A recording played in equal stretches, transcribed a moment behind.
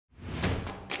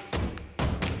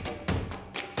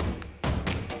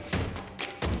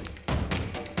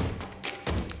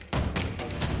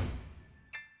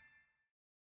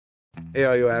Hey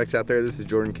all you addicts out there, this is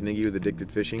Jordan Knigge with Addicted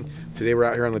Fishing. Today we're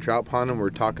out here on the trout pond and we're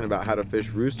talking about how to fish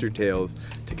rooster tails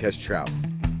to catch trout.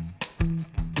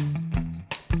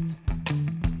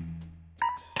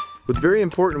 What's very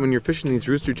important when you're fishing these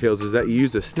rooster tails is that you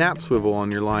use a snap swivel on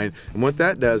your line, and what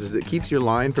that does is it keeps your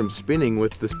line from spinning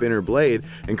with the spinner blade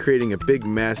and creating a big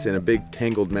mess and a big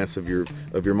tangled mess of your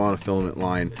monofilament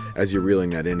line as you're reeling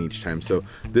that in each time. So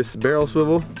this barrel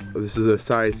swivel, this is a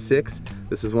size 6.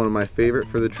 This is one of my favorite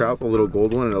for the trout, the little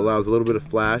gold one. It allows a little bit of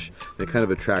flash and it kind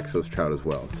of attracts those trout as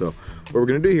well. So what we're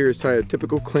going to do here is tie a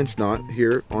typical clinch knot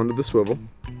here onto the swivel.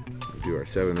 We'll do our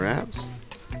 7 wraps.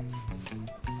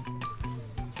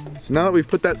 So now that we've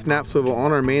put that snap swivel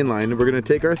on our main line, we're going to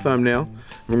take our thumbnail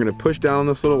and we're going to push down on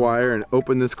this little wire and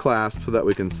open this clasp so that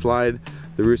we can slide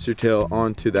the rooster tail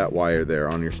onto that wire there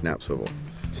on your snap swivel.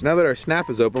 So now that our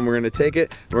snap is open, we're going to take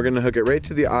it and we're going to hook it right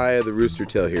to the eye of the rooster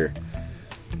tail here.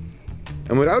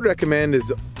 And what I would recommend is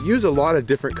use a lot of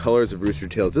different colors of rooster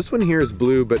tails. This one here is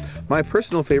blue, but my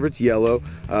personal favorite's yellow.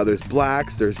 There's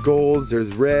blacks, there's golds,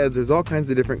 there's reds, there's all kinds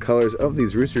of different colors of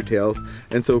these rooster tails.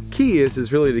 And so key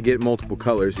is really to get multiple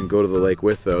colors and go to the lake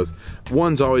with those.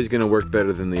 One's always gonna work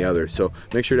better than the other, so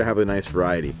make sure to have a nice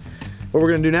variety. What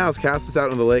we're gonna do now is cast this out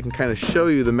into the lake and kind of show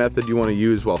you the method you wanna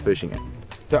use while fishing it.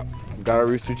 So, we've got our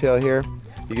rooster tail here.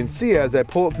 You can see as I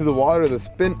pull it through the water,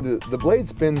 the blade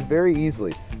spins very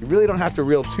easily. You really don't have to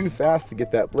reel too fast to get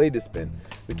that blade to spin.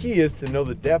 The key is to know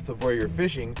the depth of where you're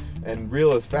fishing and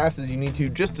reel as fast as you need to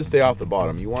just to stay off the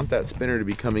bottom. You want that spinner to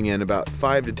be coming in about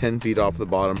 5 to 10 feet off the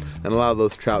bottom and allow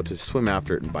those trout to swim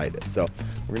after it and bite it. So what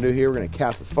we're gonna do here, we're gonna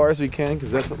cast as far as we can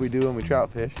because that's what we do when we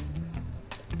trout fish.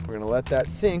 We're gonna let that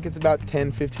sink. It's about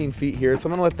 10-15 feet here, so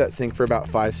I'm gonna let that sink for about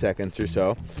 5 seconds or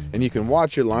so, and you can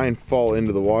watch your line fall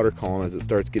into the water column as it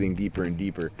starts getting deeper and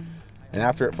deeper. And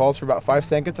after it falls for about 5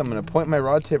 seconds, I'm gonna point my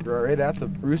rod tip right at the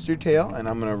rooster tail and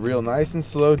I'm gonna reel nice and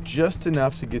slow, just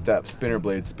enough to get that spinner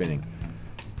blade spinning.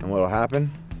 And what'll happen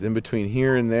is in between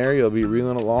here and there, you'll be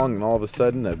reeling along and all of a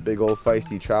sudden a big old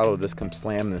feisty trout will just come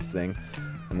slam this thing,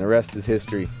 and the rest is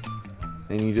history.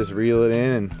 And you just reel it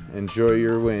in and enjoy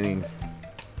your winnings.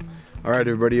 All right,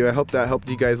 everybody, I hope that helped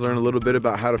you guys learn a little bit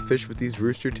about how to fish with these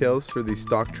rooster tails for these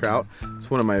stock trout. It's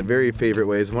one of my very favorite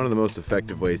ways, one of the most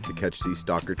effective ways to catch these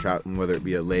stalker trout, and whether it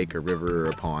be a lake, a river,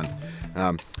 or a pond.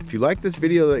 If you like this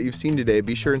video that you've seen today,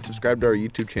 be sure and subscribe to our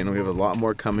YouTube channel. We have a lot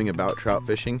more coming about trout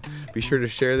fishing. Be sure to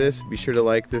share this, be sure to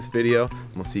like this video,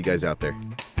 and we'll see you guys out there.